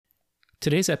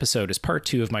Today's episode is part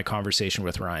 2 of my conversation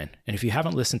with Ryan, and if you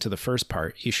haven't listened to the first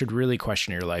part, you should really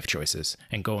question your life choices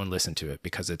and go and listen to it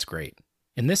because it's great.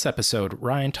 In this episode,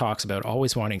 Ryan talks about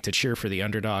always wanting to cheer for the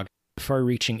underdog, the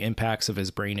far-reaching impacts of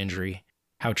his brain injury,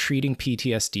 how treating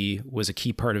PTSD was a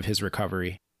key part of his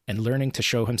recovery, and learning to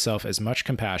show himself as much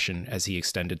compassion as he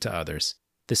extended to others.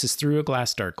 This is Through a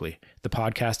Glass Darkly, the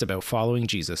podcast about following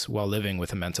Jesus while living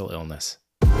with a mental illness.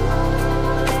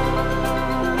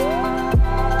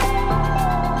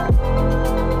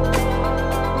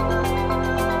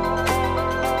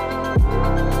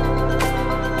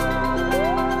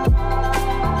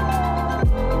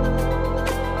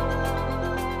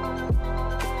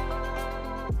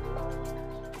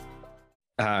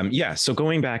 So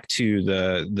going back to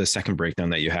the second breakdown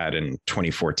that you had in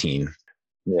 2014,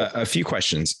 a few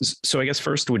questions. So I guess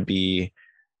first would be,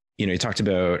 you talked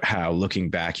about how looking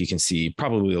back, you can see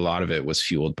probably a lot of it was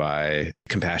fueled by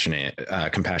compassion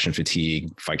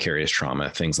fatigue, vicarious trauma,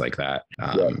 things like that.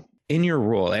 In your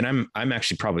role, and I'm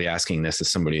actually probably asking this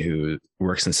as somebody who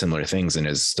works in similar things and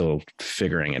is still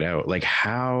figuring it out. Like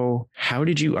how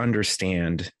did you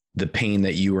understand the pain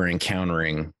that you were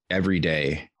encountering every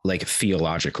day, like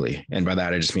theologically? And by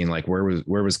that, I just mean like, where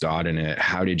was God in it?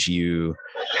 How did you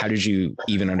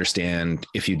even understand,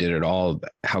 if you did at all,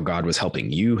 how God was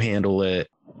helping you handle it?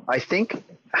 I think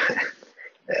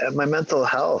my mental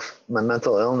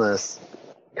illness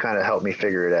kind of helped me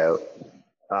figure it out.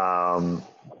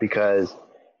 Because,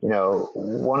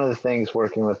 one of the things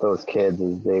working with those kids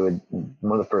is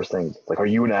one of the first things, like, are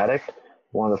you an addict?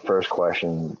 One of the first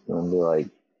questions, and be like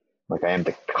I am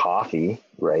to coffee,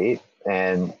 right?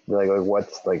 And they're like,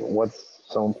 what's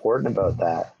so important about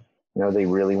that? They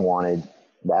really wanted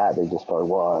that. They just thought,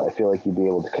 well, I feel like you'd be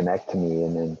able to connect to me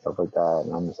and then stuff like that.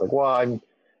 And I'm just like, well,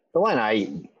 the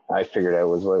line I figured out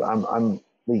was like,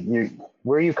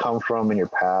 where you come from in your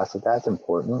past, if that's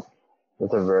important,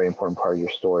 that's a very important part of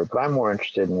your story. But I'm more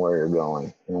interested in where you're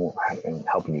going and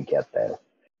helping you get there.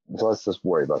 So let's just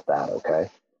worry about that, okay?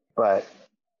 But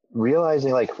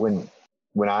realizing, like, when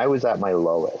I was at my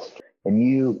lowest, and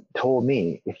you told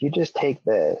me, if you just take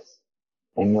this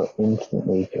and you'll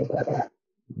instantly feel better,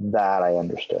 that I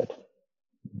understood,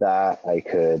 that I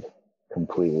could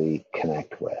completely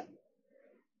connect with.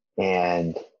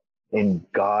 And in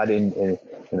God, in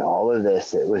all of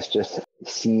this, it was just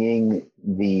seeing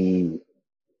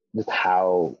just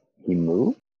how he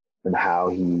moved and how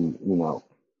he,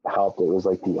 helped. It was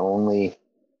like the only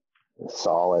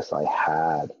solace I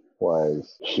had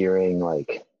was hearing,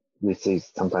 like,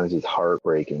 sometimes these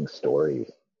heartbreaking stories.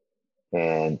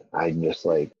 And I'm just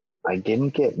like, I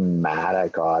didn't get mad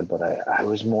at God, but I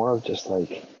was more of just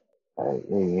like,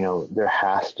 there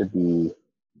has to be,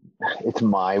 it's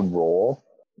my role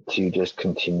to just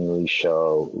continually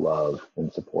show love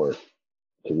and support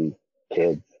to these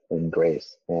kids and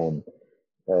grace. And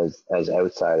as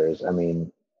outsiders, I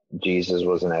mean, Jesus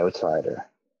was an outsider.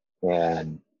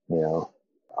 And,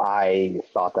 I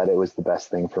thought that it was the best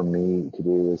thing for me to do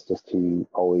was just to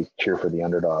always cheer for the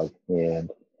underdog and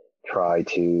try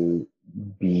to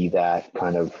be that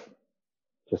kind of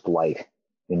just light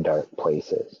in dark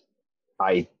places.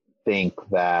 I think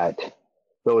that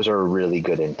those are really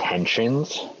good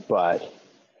intentions, but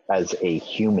as a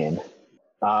human,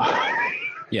 I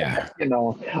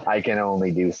can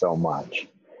only do so much.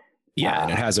 Yeah,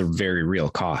 and it has a very real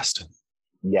cost.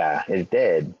 Yeah, it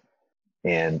did.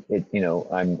 And it,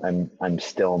 I'm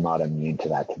still not immune to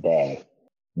that today,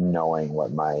 knowing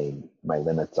what my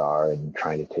limits are and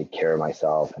trying to take care of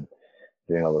myself and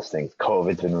doing all those things.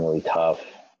 COVID's been really tough.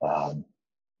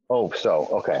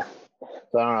 Okay.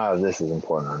 So I don't know if this is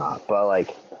important or not, but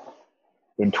like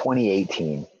in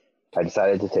 2018, I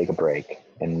decided to take a break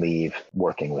and leave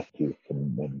working with youth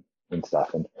and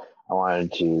stuff. And I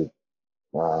wanted to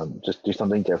just do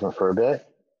something different for a bit.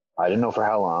 I didn't know for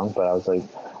how long, but I was like,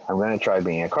 I'm going to try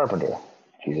being a carpenter.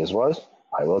 Jesus was,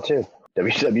 I will too.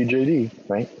 WWJD,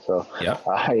 right? So yeah.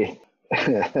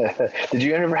 Did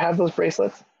you ever have those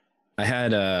bracelets? I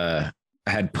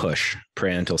had push,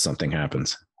 pray until something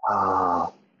happens.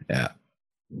 Oh. Yeah.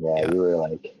 You were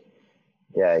like,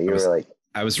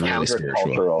 I was really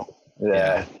spiritual.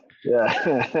 Yeah.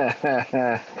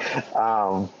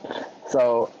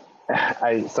 So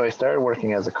I started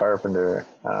working as a carpenter,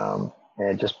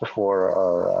 and just before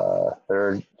our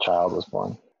third child was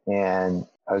born. And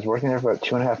I was working there for about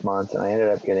 2.5 months, and I ended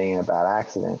up getting in a bad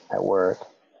accident at work.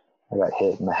 I got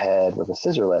hit in the head with a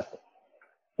scissor lift.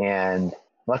 And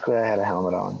luckily I had a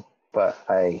helmet on, but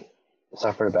I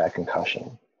suffered a bad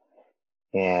concussion.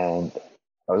 And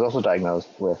I was also diagnosed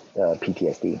with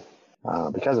PTSD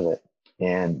because of it.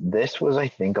 And this was, I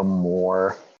think, a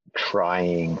more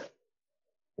trying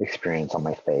experience on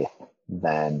my faith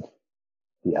than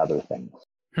the other things.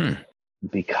 Hmm.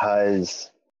 Because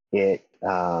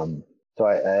so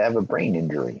I have a brain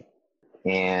injury,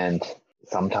 and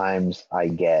sometimes I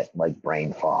get like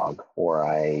brain fog, or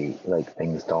I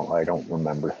don't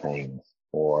remember things,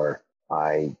 or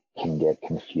I can get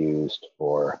confused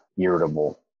or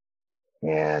irritable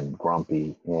and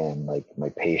grumpy, and like my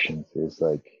patience is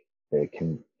like, it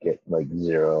can get to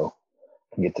zero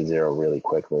really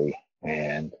quickly.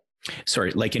 And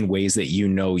sorry, like in ways that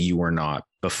you were not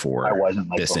before I wasn't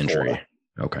like this before. injury.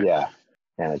 Okay. Yeah.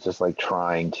 And it's just like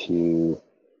trying to,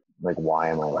 like, why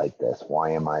am I like this?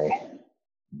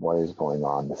 What is going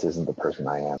on? This isn't the person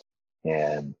I am.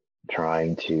 And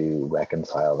trying to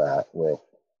reconcile that with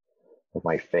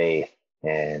my faith.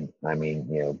 And I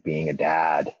mean, being a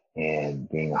dad and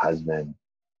being a husband,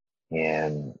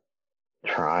 and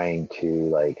trying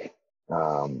to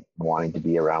wanting to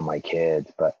be around my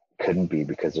kids, but couldn't be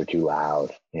because they're too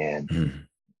loud, and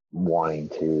wanting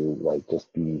to like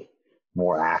just be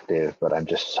more active, but I'm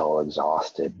just so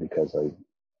exhausted because I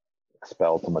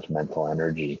expelled so much mental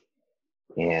energy.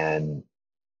 And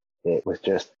it was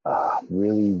just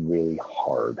really, really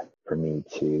hard for me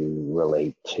to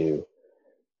relate to,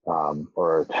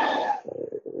 or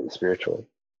spiritually.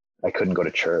 I couldn't go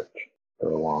to church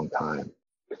for a long time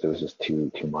because it was just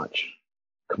too much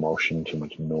commotion, too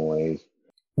much noise.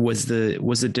 Was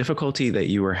the difficulty that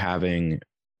you were having,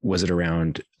 was it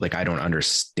around like, I don't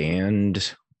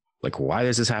understand like why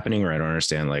this is happening, or I don't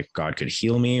understand like God could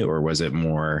heal me, or was it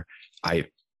more I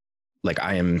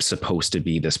am supposed to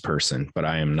be this person, but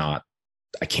I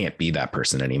can't be that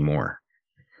person anymore?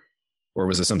 Or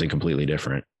was it something completely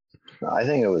different? I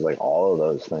think it was like all of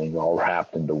those things all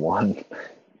wrapped into one,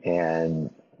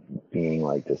 and being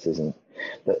like, this isn't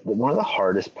one of the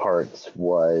hardest parts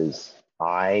was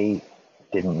I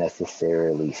didn't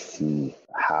necessarily see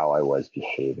how I was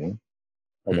behaving.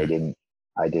 Like I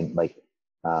didn't like,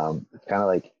 it's kind of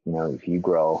like, if you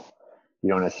grow, you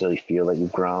don't necessarily feel that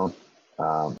you've grown.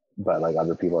 But like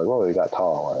other people are like, whoa, you got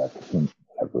tall.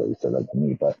 I've really said that to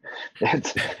me, but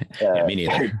it's, yeah, me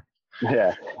neither.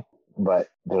 Yeah. But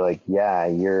they're like, yeah,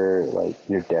 you're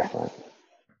different.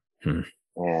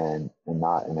 And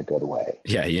not in a good way.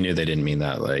 Yeah, you knew they didn't mean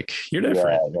that. Like, you're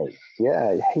different.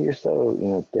 Yeah, hey, you're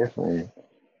so different.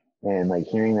 And like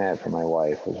hearing that from my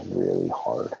wife was really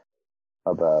hard,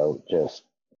 about just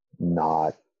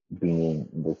not being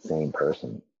the same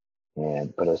person.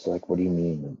 But I was like, what do you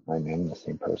mean I am the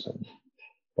same person?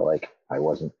 But like I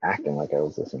wasn't acting like I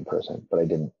was the same person, but I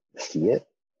didn't see it.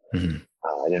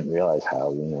 I didn't realize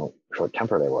how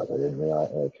short-tempered I was. I didn't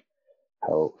realize like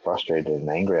how frustrated and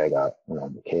angry I got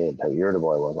around the kids, how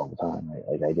irritable I was all the time.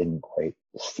 I didn't quite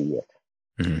see it.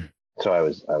 So I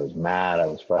was mad. I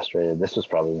was frustrated. This was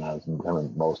probably when I was kind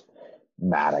of most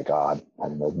mad at God,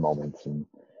 having those moments, and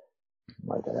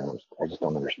like I just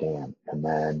don't understand. And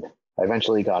then I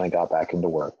eventually got back into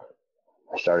work.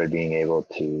 I started being able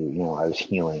to, I was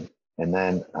healing, and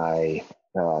then I,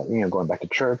 going back to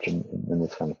church and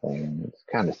this kind of thing, and it's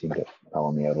kind of seemed to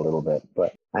follow me out a little bit.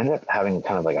 But I ended up having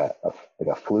kind of like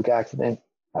a fluke accident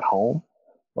at home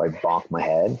where I bonked my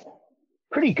head.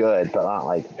 Pretty good, but not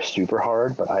like super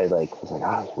hard. But I was like,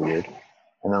 that's weird.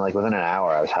 And then like within an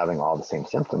hour, I was having all the same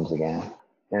symptoms again.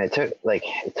 And it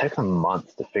took a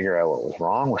month to figure out what was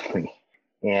wrong with me.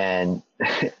 And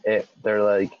they're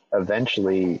like,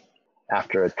 eventually,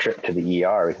 after a trip to the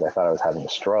ER, because I thought I was having a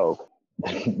stroke,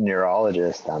 the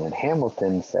neurologist down in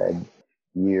Hamilton said,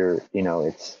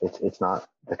 it's not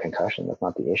the concussion. That's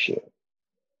not the issue.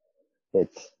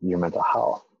 It's your mental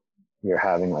health. You're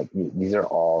having these are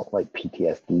all like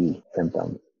PTSD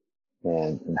symptoms,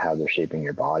 and how they're shaping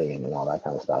your body and all that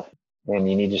kind of stuff. And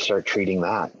you need to start treating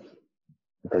that,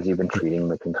 because you've been treating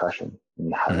the concussion and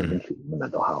you haven't been treating the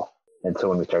mental health. And so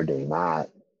when we started doing that,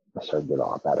 I started to get a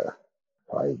lot better.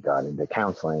 So I got into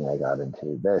counseling. I got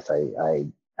into this. I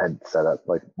had set up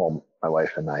my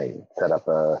wife and I set up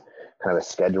a kind of a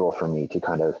schedule for me to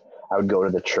I would go to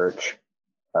the church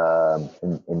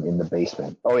in the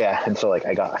basement. Oh yeah. And so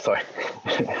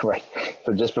right.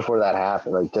 So just before that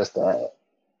happened,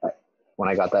 when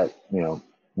I got that,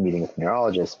 meeting with the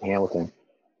neurologist in Hamilton,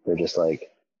 they're just like,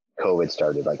 COVID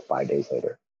started 5 days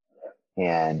later.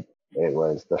 And it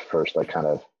was the first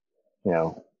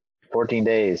 14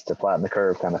 days to flatten the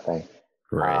curve kind of thing.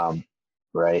 Right.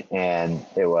 Right. And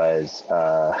it was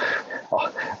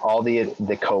all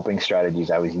the coping strategies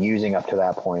I was using up to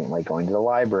that point, like going to the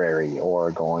library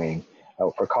or going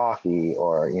out for coffee,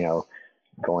 or,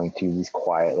 going to these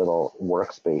quiet little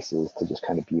workspaces to just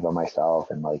kind of be by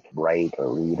myself and write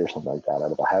or read or something like that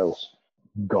out of the house,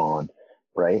 gone.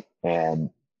 Right. And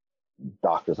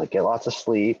doctor's like, get lots of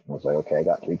sleep. I was like, okay, I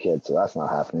got 3 kids, so that's not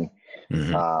happening.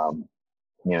 Mm-hmm.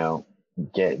 You know,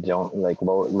 don't like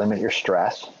limit your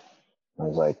stress. I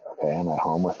was like, okay, I'm at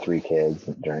home with 3 kids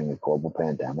during a global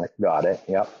pandemic. Got it.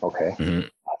 Yep. Okay. Mm-hmm.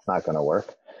 That's not going to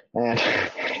work. And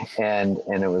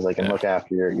it was like, and look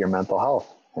after your mental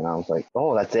health. And I was like,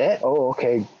 oh, that's it. Oh,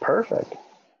 okay. Perfect.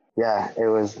 Yeah. It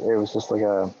was just like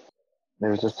it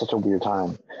was just such a weird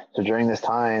time. So during this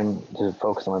time to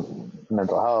focus on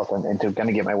mental health and to kind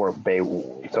of get my work,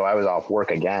 so I was off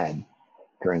work again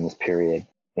during this period,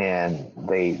 and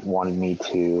they wanted me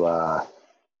to,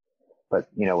 but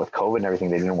you know, with COVID and everything,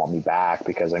 they didn't want me back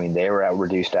because I mean, they were at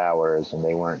reduced hours and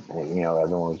they weren't, you know,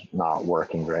 everyone was not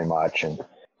working very much. And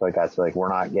like, that's like, we're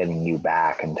not getting you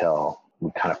back until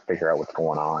we kind of figure out what's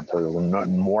going on. So there was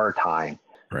more time.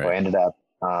 Right. So I ended up,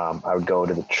 I would go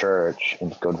to the church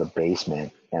and go to the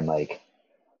basement and like,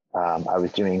 I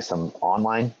was doing some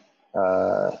online,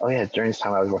 during this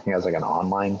time I was working as like an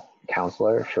online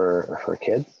counselor for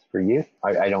kids, for youth.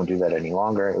 I don't do that any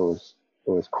longer. It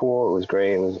was cool. It was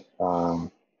great. It was,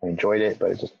 I enjoyed it,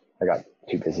 but I got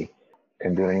too busy.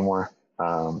 Couldn't do it anymore.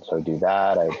 So I do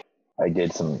that. I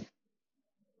did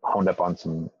honed up on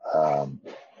some,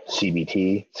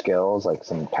 CBT skills, like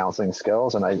some counseling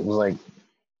skills. And I was like,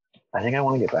 I think I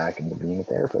want to get back into being a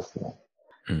therapist again,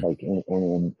 like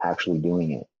in actually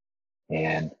doing it.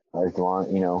 And as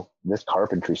long, you know, this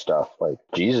carpentry stuff, like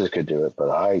Jesus could do it, but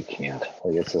I can't.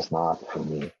 Like, it's just not for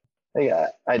me.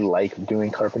 I like doing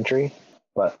carpentry,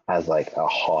 but as like a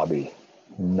hobby,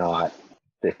 not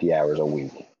 50 hours a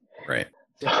week. Right.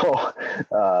 So,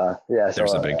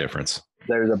 There's a big difference.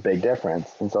 There's a big difference.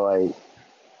 And so I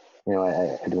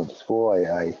went to school.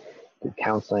 I did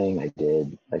counseling. I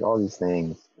did like all these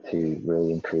things to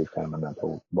really improve kind of my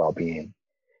mental well-being.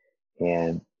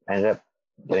 And I ended up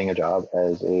getting a job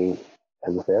as a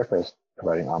therapist,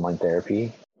 providing online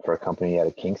therapy for a company out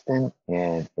of Kingston,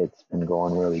 and it's been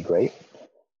going really great.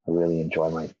 I really enjoy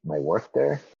my work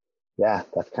there. Yeah,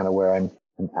 that's kind of where I'm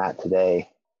at today.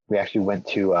 We actually went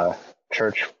to a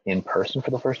church in person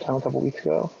for the first time a couple of weeks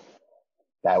ago.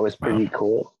 That was pretty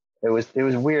cool. It was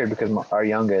weird because our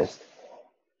youngest,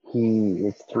 he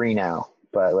is 3 now,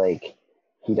 but like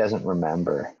he doesn't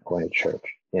remember going to church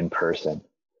in person.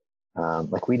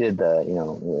 Like we did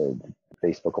the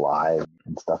Facebook Live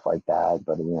and stuff like that,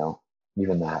 but you know,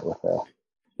 even that with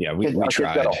we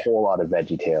tried. Got a whole lot of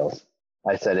VeggieTales.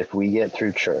 I said, if we get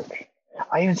through church,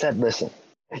 I even said, listen,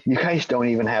 you guys don't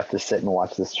even have to sit and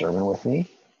watch this sermon with me.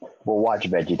 We'll watch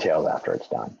VeggieTales after it's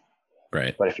done.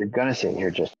 Right. But if you're gonna sit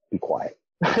here, just be quiet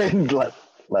and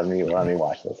let me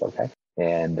watch this, okay?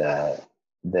 And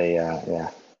they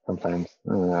sometimes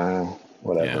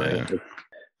whatever. Yeah.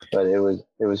 But it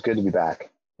was good to be back,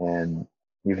 and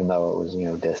even though it was, you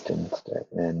know, distanced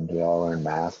and we all wearing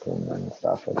masks and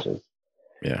stuff, which is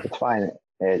it's fine.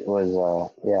 It was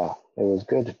it was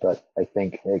good, but I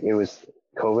think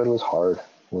COVID was hard.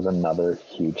 It was another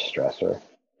huge stressor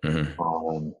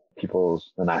on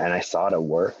people's, and I saw it at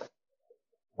work.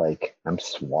 Like, I'm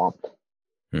swamped,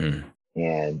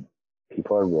 and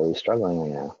people are really struggling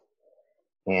right now.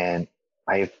 And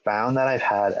I found that I've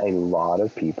had a lot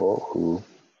of people who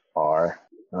are,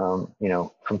 you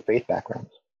know, from faith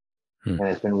backgrounds, and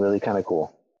it's been really kind of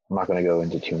cool. I'm not going to go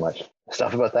into too much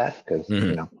stuff about that because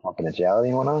you know, confidentiality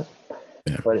and whatnot.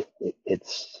 Yeah. But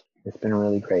it's been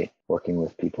really great working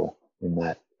with people in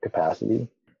that capacity,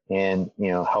 and you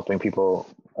know, helping people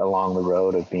along the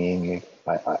road of being.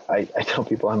 I tell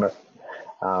people I'm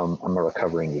a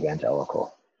recovering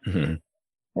evangelical, and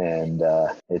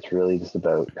it's really just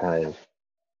about kind of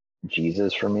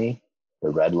Jesus for me. The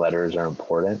red letters are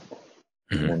important.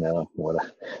 I know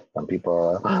what some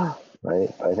people are,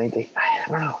 right? But I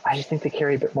don't know. I just think they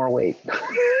carry a bit more weight,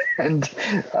 and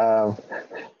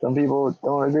some people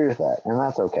don't agree with that, and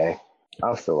that's okay.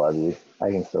 I'll still love you. I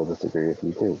can still disagree with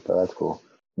you too, but that's cool.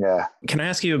 Yeah. Can I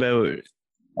ask you about?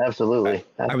 Absolutely.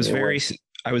 I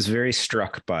was very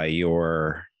struck by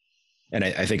your, and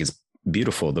I think it's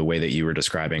beautiful the way that you were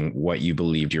describing what you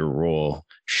believed your role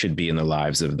should be in the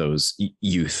lives of those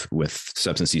youth with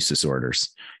substance use disorders.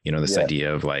 You know, this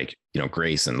idea of like, you know,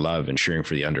 grace and love and cheering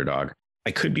for the underdog.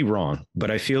 I could be wrong,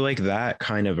 but I feel like that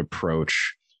kind of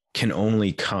approach can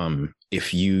only come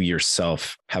if you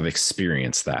yourself have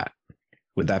experienced that.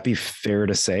 Would that be fair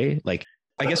to say? Like,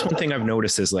 I guess one thing I've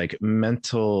noticed is like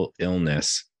mental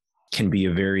illness can be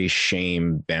a very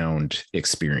shame-bound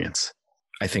experience.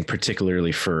 I think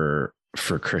particularly for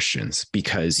Christians,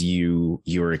 because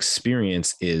your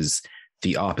experience is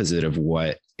the opposite of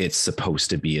what it's supposed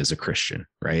to be as a Christian,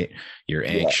 right? You're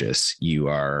anxious, you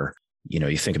are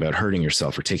you think about hurting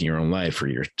yourself or taking your own life, or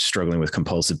you're struggling with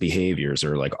compulsive behaviors,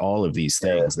 or like all of these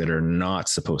things that are not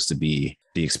supposed to be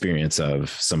the experience of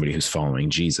somebody who's following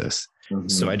Jesus. Mm-hmm.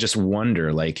 So I just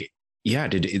wonder, like, yeah,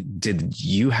 did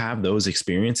you have those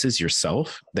experiences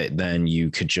yourself that then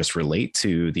you could just relate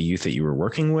to the youth that you were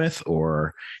working with?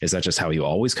 Or is that just how you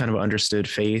always kind of understood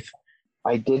faith?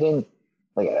 I didn't,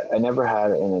 like, I never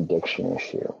had an addiction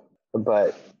issue,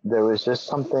 but there was just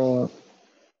something,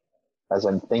 as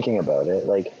I'm thinking about it,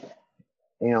 like,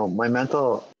 my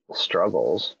mental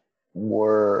struggles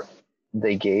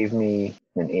they gave me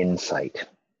an insight,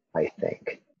 I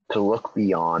think, to look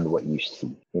beyond what you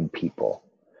see in people.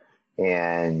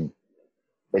 And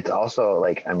it's also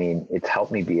like, it's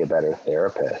helped me be a better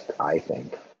therapist, I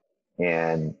think.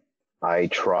 And I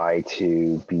try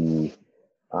to be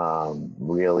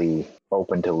really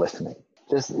open to listening,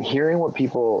 just hearing what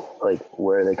people, like,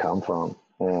 where they come from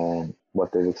and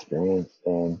what they've experienced,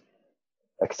 and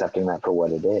accepting that for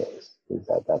what it is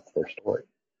that's their story.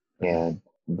 And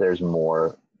there's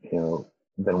more,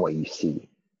 than what you see.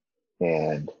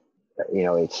 And,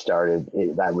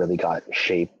 that really got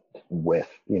shaped with,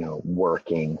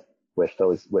 working with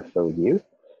those youth,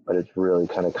 but it's really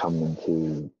kind of come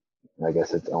into, I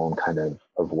guess, its own kind of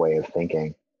way of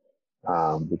thinking,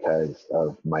 because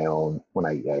of my own, when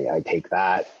I take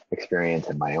that experience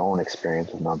and my own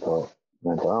experience with mental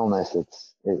illness,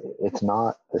 it's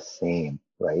not the same,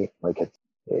 right? Like,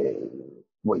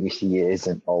 what you see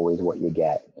isn't always what you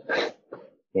get.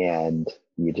 And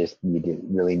you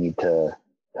really need to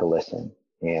listen,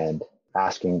 and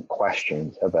asking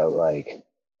questions about, like,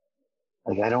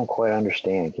 I don't quite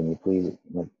understand. Can you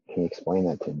explain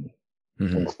that to me?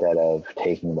 Mm-hmm. Instead of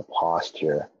taking the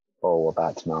posture, oh, well,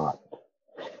 that's not.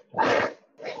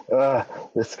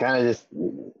 This kind of just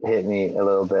hit me a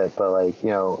little bit, but, like,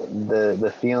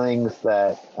 the feelings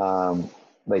that,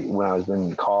 like, when I was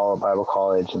in Bible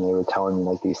college, and they were telling me,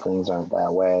 like, these things aren't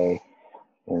that way,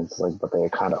 and it's like, but they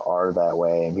kind of are that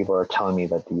way, and people are telling me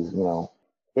that these,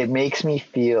 it makes me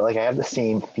feel like I have the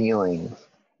same feelings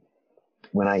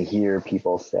when I hear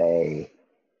people say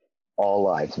all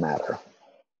lives matter.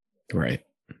 Right.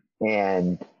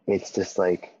 And it's just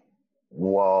like,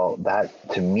 well,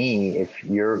 that, to me, if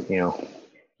you're,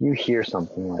 you hear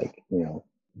something like,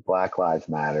 Black Lives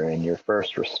Matter, and your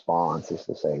first response is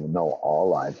to say, no, all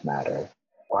lives matter,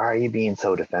 why are you being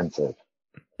so defensive?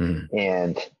 Mm-hmm.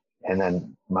 And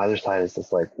then my other side is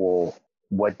just like, well,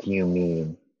 what do you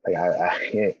mean? Like,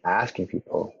 I asking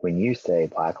people, when you say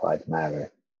Black Lives Matter,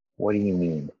 what do you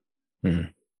mean? Mm-hmm.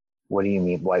 What do you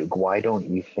mean? Why don't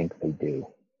you think they do?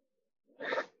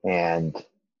 And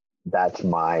that's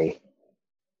my,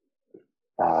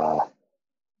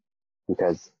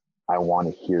 because I want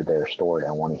to hear their story.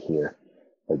 I want to hear,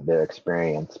 like, their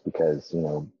experience, because,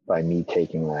 by me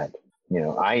taking that,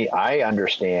 I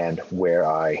understand where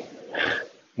like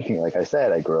I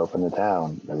said, I grew up in the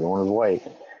town. Everyone was white.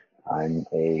 I'm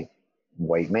a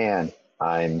white man.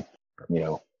 I'm,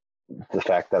 the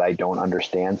fact that I don't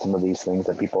understand some of these things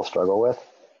that people struggle with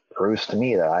proves to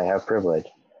me that I have privilege.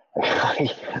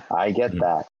 I get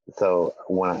that. So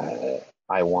when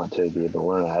I want to be able to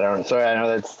learn, I know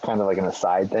that's kind of like an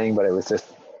aside thing, but it was just.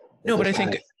 No, but I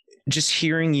think just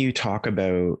hearing you talk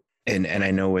about, and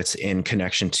I know it's in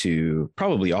connection to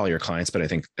probably all your clients, but I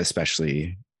think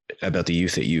especially about the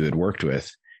youth that you had worked with,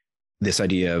 this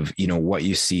idea of, what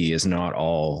you see is not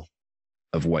all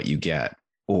of what you get,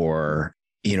 or,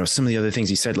 some of the other things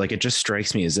you said, like, it just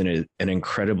strikes me as an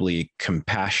incredibly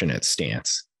compassionate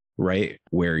stance, right?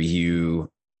 Where I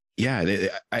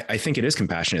think it is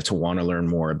compassionate to want to learn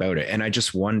more about it. And I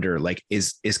just wonder, like,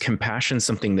 is compassion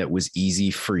something that was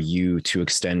easy for you to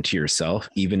extend to yourself,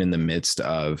 even in the midst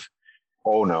of?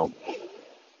 Oh, no.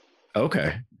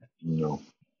 Okay. No,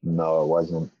 it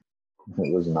wasn't.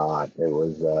 It was not. It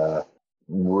was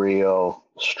real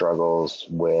struggles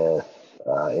with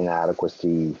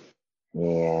inadequacy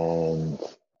and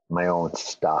my own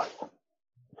stuff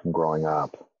from growing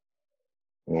up,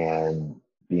 and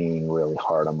being really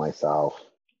hard on myself,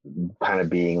 kind of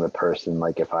being the person,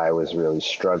 like, if I was really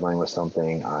struggling with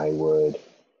something, I would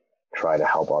try to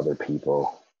help other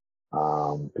people,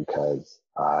 because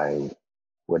I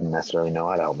wouldn't necessarily know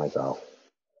how to help myself.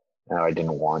 And I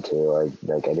didn't want to,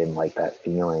 I didn't like that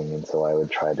feeling. And so I would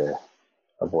try to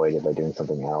avoid it by doing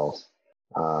something else.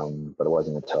 But it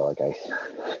wasn't until, like,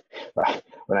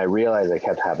 when I realized I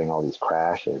kept having all these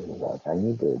crashes, I was like, I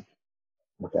need to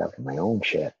look after my own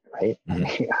shit, right?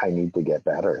 Mm-hmm. I need to get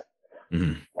better.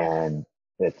 Mm-hmm. And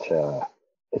it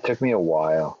took me a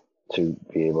while to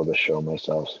be able to show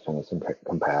myself kind of some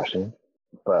compassion.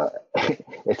 but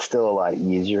it's still a lot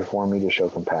easier for me to show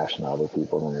compassion to other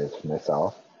people than it is for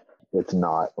myself. It's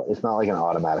not like an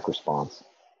automatic response.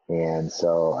 And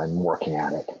so I'm working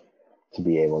at it to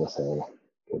be able to say,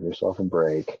 give yourself a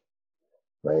break,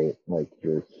 right? Like,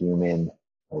 you're human.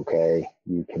 Okay.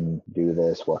 You can do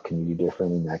this. What can you do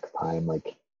differently next time?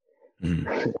 Like,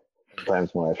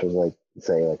 sometimes my wife was like,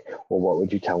 say like, well, what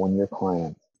would you tell one of your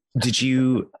clients?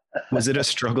 Was it a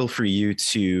struggle for you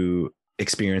to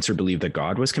experience or believe that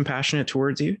God was compassionate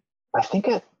towards you? I think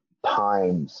at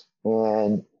times,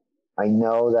 and I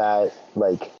know that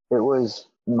like it was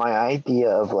my idea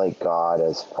of like God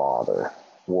as father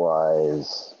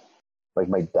was like,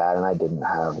 my dad and I didn't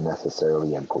have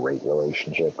necessarily a great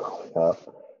relationship growing up.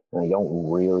 And I don't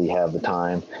really have the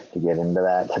time to get into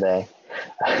that today.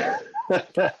 Fair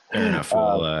enough.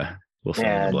 We'll fill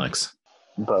in the blanks.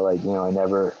 But like, I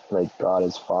never, like, God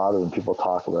as father, when people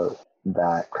talk about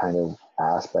that kind of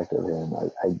aspect of him, I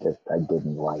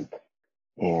didn't like.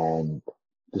 And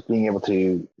just being able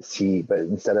to see, but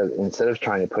instead of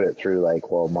trying to put it through like,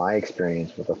 well, my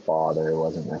experience with a father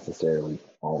wasn't necessarily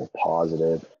all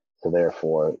positive, so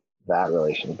therefore that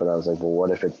relationship. But I was like, well,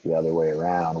 what if it's the other way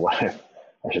around? What if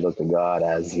I should look to God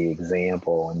as the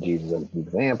example and Jesus as the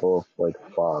example of like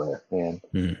father? And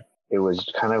it was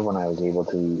kind of when I was able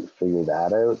to figure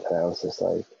that out, that I was just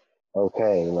like,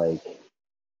 okay, like,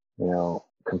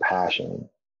 compassion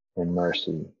and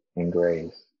mercy and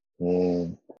grace.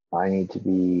 And I need to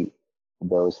be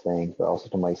those things, but also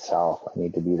to myself. I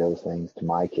need to be those things to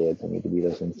my kids. I need to be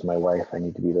those things to my wife. I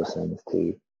need to be those things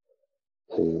to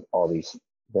all these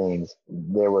things.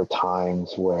 There were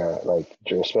times where, like,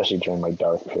 especially during my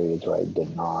dark periods, where I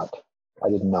did not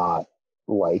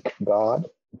like God,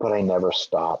 but I never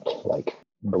stopped like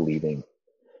believing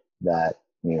that,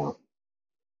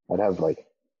 I'd have like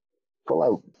full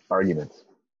out arguments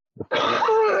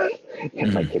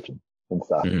in my kitchen and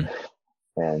stuff.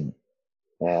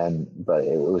 But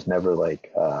it was never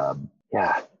like, I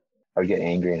would get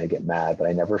angry and I'd get mad, but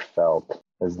I never felt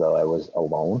as though I was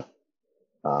alone.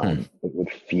 I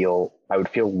would feel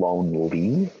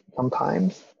lonely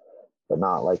sometimes, but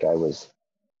not like I was,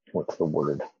 what's the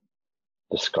word,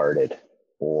 discarded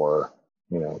or,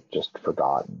 just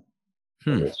forgotten.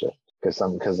 It's just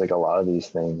because like a lot of these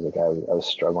things, like I was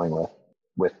struggling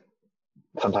with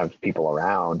sometimes people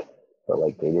around, but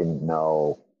like they didn't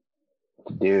know what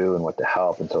to do and what to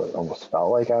help. And so it almost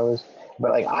felt like I was,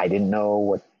 but like I didn't know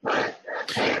what, right.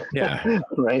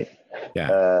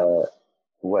 Yeah.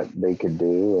 What they could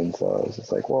do. And so I was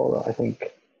just like, well, I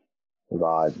think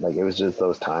God, like, it was just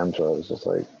those times where I was just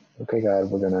like, okay, God,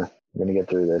 we're gonna get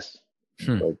through this.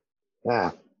 Like,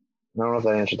 I don't know if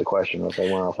that answered the question, or if I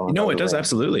went off on. No, it does.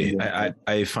 Absolutely.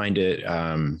 I find it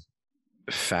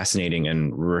fascinating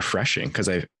and refreshing, because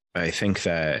I think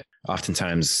that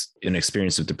oftentimes in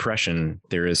experience of depression,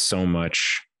 there is so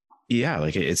much,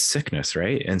 like it's sickness,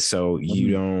 right? And so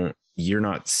you're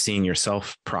not seeing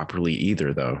yourself properly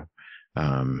either, though.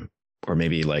 Or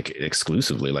maybe like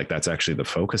exclusively, like that's actually the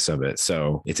focus of it.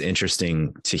 So it's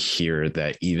interesting to hear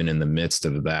that even in the midst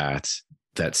of that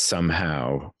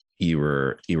somehow you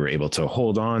were able to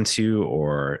hold on to,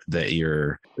 or that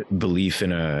your belief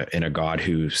in a God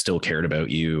who still cared about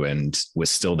you and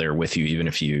was still there with you, even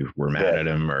if you were mad at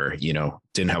him, or,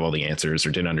 didn't have all the answers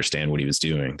or didn't understand what he was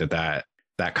doing, that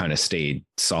kind of stayed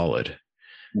solid.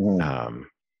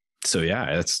 So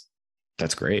yeah,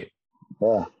 that's great.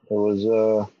 Yeah, it was,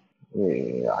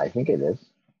 I think it is.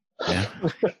 Yeah,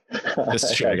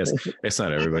 that's true. I guess it's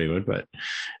not everybody would, but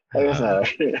I guess not.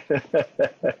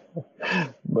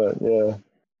 But yeah,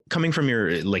 coming from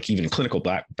your like even clinical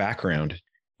background,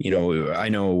 I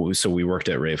know. So we worked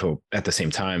at Ray of Hope at the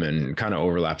same time and kind of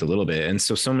overlapped a little bit. And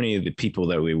so many of the people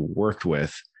that we worked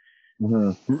with,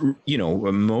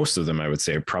 most of them, I would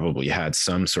say, probably had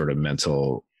some sort of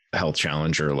mental health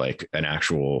challenge or like an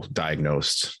actual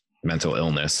diagnosed mental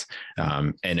illness.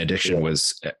 And addiction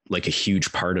was like a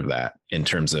huge part of that in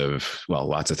terms of, well,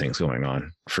 lots of things going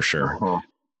on for sure.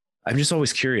 I'm just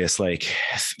always curious, like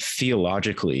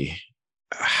theologically,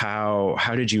 how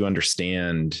did you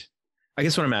understand? I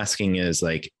guess what I'm asking is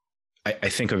like, I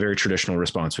think a very traditional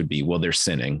response would be, well, they're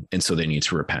sinning, and so they need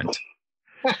to repent.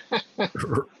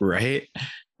 Right.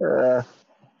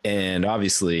 And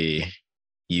obviously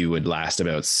you would last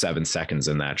about 7 seconds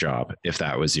in that job if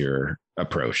that was your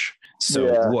approach.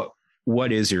 So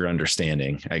what is your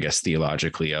understanding, I guess,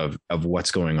 theologically of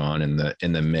what's going on in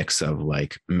the mix of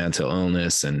like mental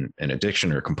illness and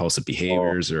addiction or compulsive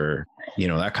behaviors or,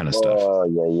 that kind of stuff? Oh,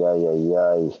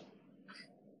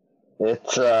 yeah.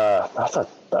 It's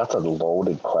that's a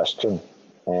loaded question.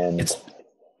 And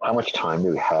how much time do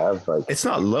we have? Like, it's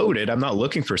not loaded. I'm not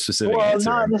looking for a specific well, answer.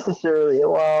 not necessarily.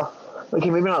 Well, okay,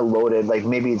 maybe not loaded. Like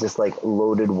maybe it's just like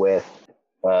loaded with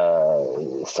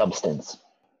substance.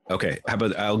 Okay, how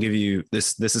about I'll give you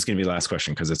this. This is going to be the last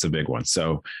question because it's a big one.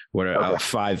 So, what are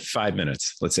Okay. 5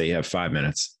 minutes? Let's say you have 5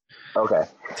 minutes. Okay.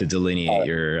 To delineate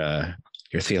your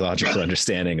theological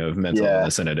understanding of mental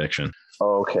illness and addiction.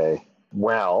 Okay.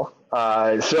 Well,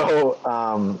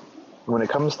 when it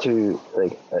comes to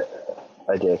like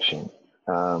addiction,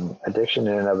 addiction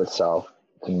in and of itself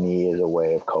to me is a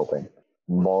way of coping,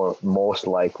 most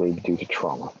likely due to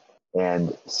trauma.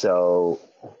 And so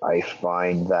I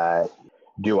find that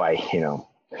do I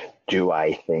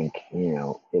think,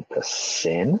 it's a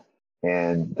sin?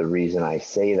 And the reason I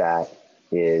say that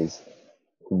is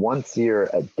once you're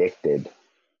addicted,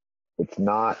 it's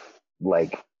not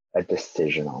like a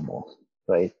decision almost,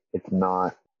 right? It's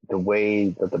not the way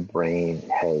that the brain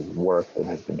has worked and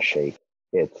has been shaped.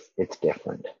 It's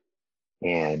different.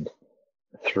 And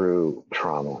through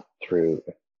trauma, through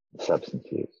substance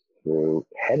use, through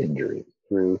head injuries,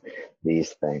 through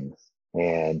these things.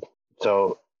 And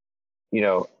so,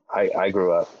 I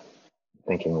grew up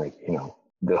thinking like,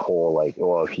 the whole like,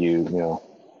 well, if you,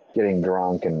 getting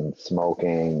drunk and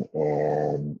smoking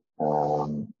and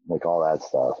like all that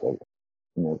stuff, like,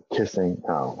 kissing.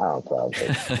 Oh, I don't know.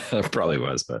 Like, Probably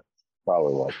was, but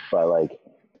like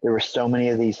there were so many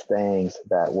of these things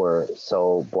that were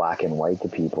so black and white to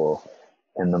people.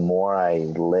 And the more I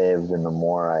lived and the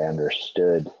more I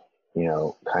understood,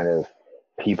 kind of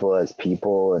people as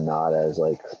people and not as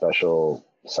like special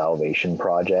salvation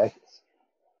projects,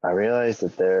 I realized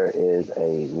that there is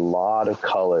a lot of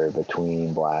color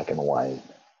between black and white.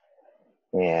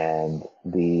 And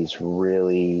these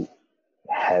really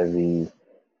heavy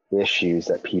issues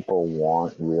that people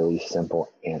want really simple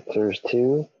answers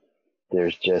to,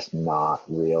 there's just not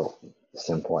real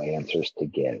simple answers to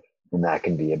give. And that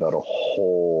can be about a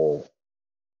whole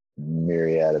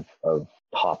myriad of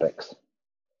topics.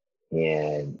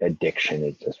 And addiction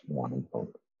is just one of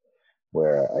them,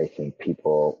 where I think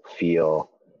people feel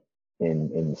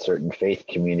in certain faith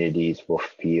communities will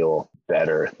feel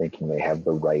better thinking they have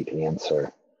the right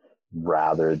answer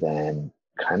rather than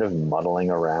kind of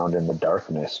muddling around in the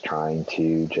darkness trying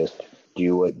to just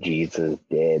do what Jesus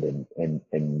did and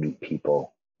meet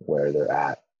people where they're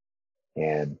at.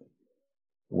 And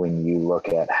when you look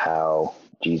at how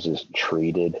Jesus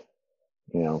treated,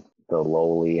 the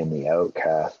lowly and the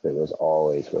outcast, it was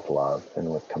always with love and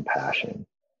with compassion.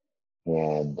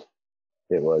 And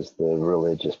it was the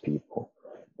religious people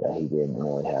that he didn't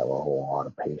really have a whole lot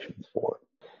of patience for.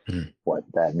 Mm. What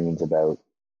that means about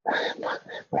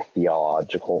my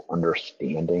theological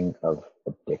understanding of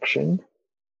addiction,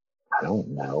 I don't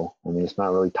know. I mean, it's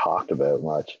not really talked about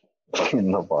much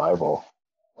in the Bible.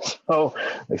 So,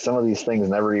 like, some of these things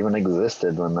never even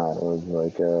existed when that was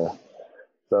like,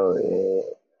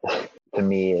 to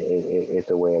me, it's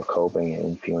a way of coping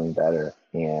and feeling better.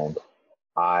 And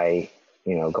I,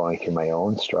 going through my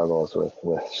own struggles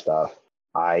with stuff,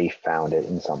 I found it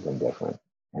in something different,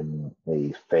 and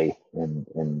the faith and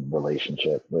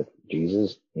relationship with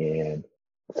Jesus. And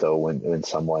so when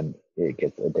someone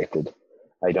gets addicted,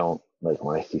 I don't, like,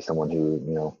 when I see someone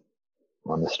who,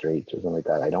 on the streets or something like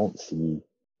that, I don't see,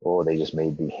 oh, they just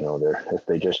made me, if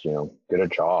they just, get a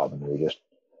job and they just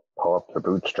pull up their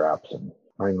bootstraps, and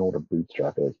I don't even know what a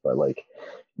bootstrap is, but like,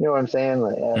 you know what I'm saying?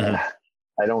 Like,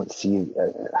 I don't see,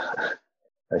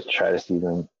 I try to see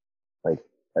them like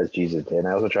as Jesus did. And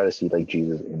I also try to see like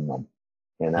Jesus in them.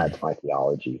 And that's my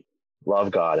theology. Love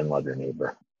God and love your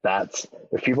neighbor. That's,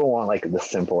 if people want like the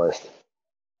simplest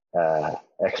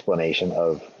explanation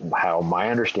of how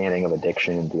my understanding of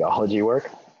addiction and theology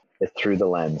work, it's through the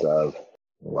lens of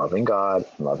loving God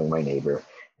and loving my neighbor.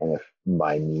 And if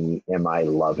by me, am I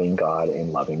loving God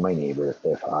and loving my neighbor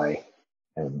if I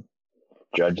am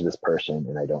judge this person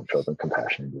and I don't show them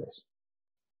compassion and grace?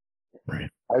 Right.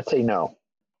 I would say no.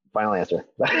 Final answer.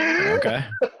 Okay.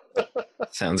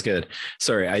 Sounds good.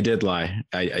 Sorry, I did lie.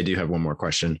 I do have one more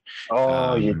question.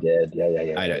 Oh, you did.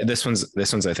 Yeah. This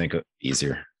one's I think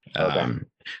easier. Okay.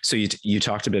 So you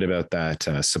talked a bit about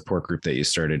that support group that you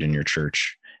started in your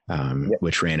church,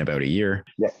 which ran about a year.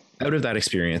 Yeah. Out of that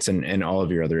experience and all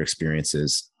of your other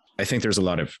experiences, I think there's a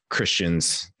lot of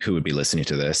Christians who would be listening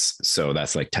to this. So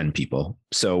that's like 10 people.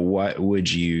 So what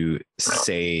would you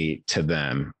say to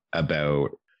them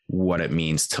about what it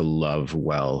means to love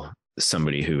well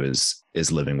somebody who is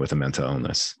living with a mental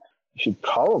illness? You should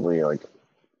probably like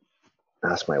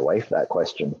ask my wife that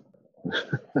question.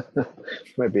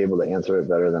 She might be able to answer it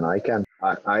better than I can.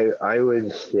 I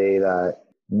would say that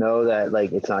know that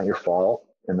like it's not your fault,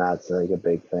 and that's like a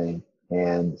big thing.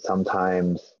 And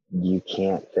sometimes you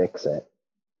can't fix it.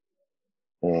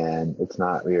 And it's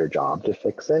not your job to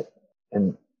fix it.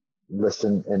 And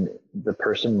listen, and the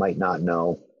person might not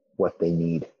know what they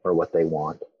need or what they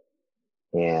want.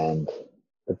 And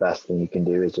the best thing you can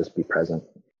do is just be present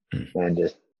and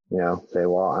just, say,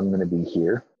 well, I'm going to be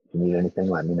here. If you need anything,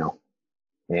 let me know.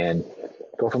 And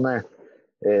go from there.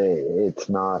 It's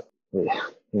not,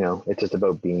 it's just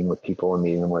about being with people and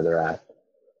meeting them where they're at.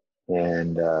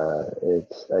 And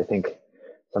I think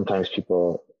sometimes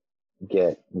people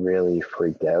get really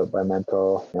freaked out by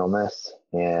mental illness,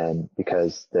 and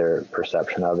because their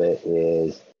perception of it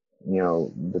is,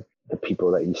 the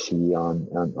people that you see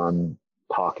on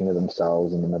talking to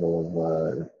themselves in the middle of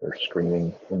or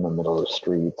screaming in the middle of the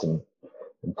streets and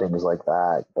things like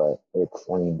that. But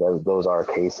those are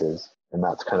cases, and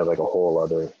that's kind of like a whole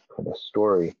other kind of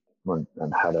story on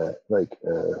how to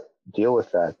deal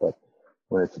with that. But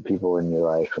when it's the people in your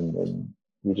life, and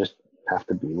you just have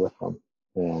to be with them.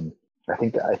 And I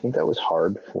think that was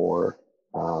hard for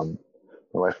my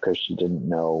wife, because she didn't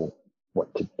know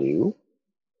what to do.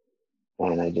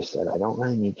 And I just said, I don't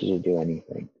really need you to do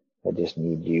anything. I just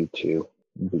need you to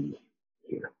be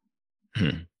here.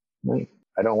 Right?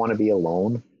 I don't want to be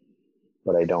alone,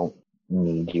 but I don't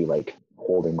need you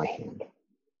holding my hand.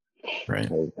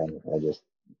 Right. I just,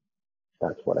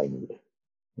 that's what I need.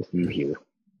 Just you here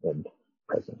and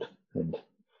present. And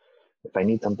if I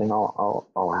need something,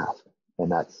 I'll ask.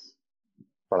 And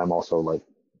but I'm also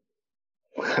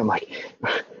I'm like,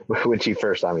 when she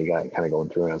first saw me kind of going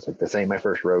through, and I was like, this ain't my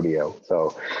first rodeo.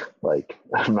 So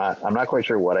I'm not quite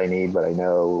sure what I need, but I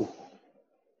know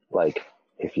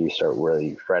if you start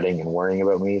really fretting and worrying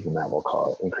about me, then that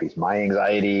will increase my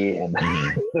anxiety, and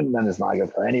then it's not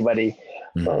good for anybody.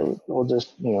 So we'll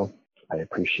just, I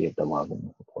appreciate the love and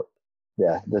the support.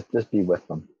 Yeah. Just be with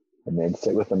them, and then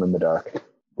sit with them in the dark,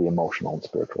 the emotional and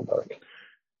spiritual dark.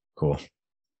 Cool.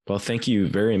 Well, thank you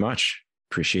very much.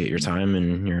 Appreciate your time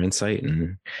and your insight.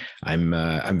 And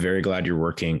I'm very glad you're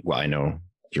working. Well, I know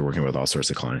you're working with all sorts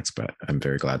of clients, but I'm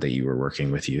very glad that you were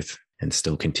working with youth and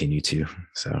still continue to.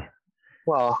 So,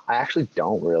 well, I actually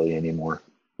don't really anymore.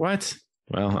 What?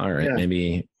 Well, all right.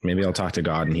 Yeah. Maybe I'll talk to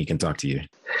God and he can talk to you.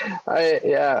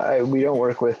 We don't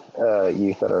work with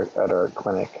youth at our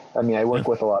clinic. I mean, I work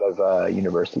with a lot of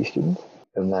university students,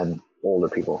 and then older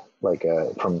people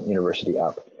from university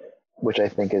up, which I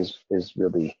think is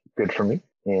really good for me.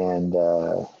 And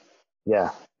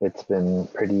it's been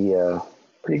pretty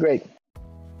great.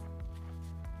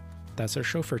 That's our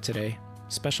show for today.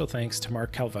 Special thanks to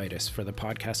Mark Calvitis for the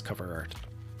podcast cover art.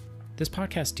 This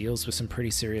podcast deals with some pretty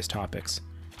serious topics.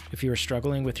 If you are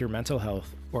struggling with your mental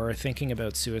health or are thinking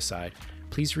about suicide,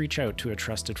 please reach out to a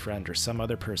trusted friend or some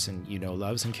other person you know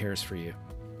loves and cares for you.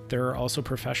 There are also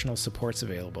professional supports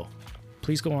available.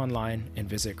 Please go online and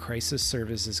visit Crisis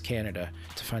Services Canada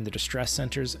to find the distress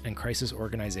centres and crisis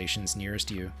organisations nearest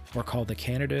you, or call the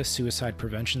Canada Suicide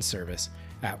Prevention Service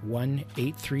at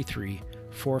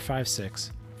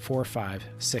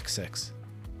 1-833-456-4566.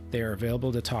 They are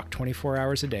available to talk 24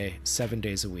 hours a day, 7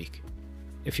 days a week.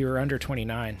 If you are under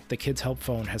 29, the Kids Help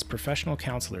Phone has professional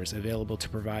counselors available to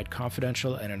provide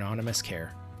confidential and anonymous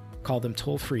care. Call them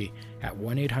toll-free at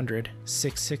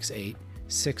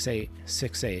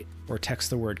 1-800-668-6868 or text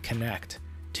the word CONNECT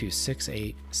to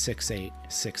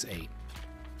 686868.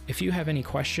 If you have any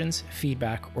questions,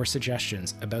 feedback, or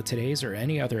suggestions about today's or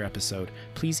any other episode,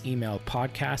 please email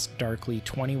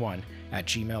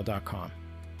podcastdarkly21@gmail.com.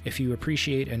 If you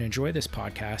appreciate and enjoy this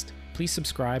podcast, please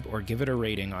subscribe or give it a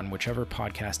rating on whichever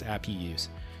podcast app you use,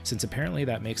 since apparently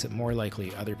that makes it more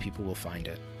likely other people will find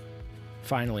it.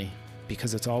 Finally,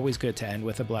 because it's always good to end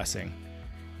with a blessing,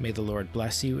 may the Lord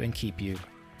bless you and keep you.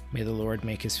 May the Lord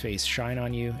make his face shine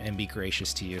on you and be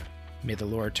gracious to you. May the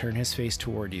Lord turn his face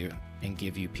toward you and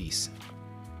give you peace.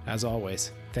 As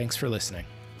always, thanks for listening.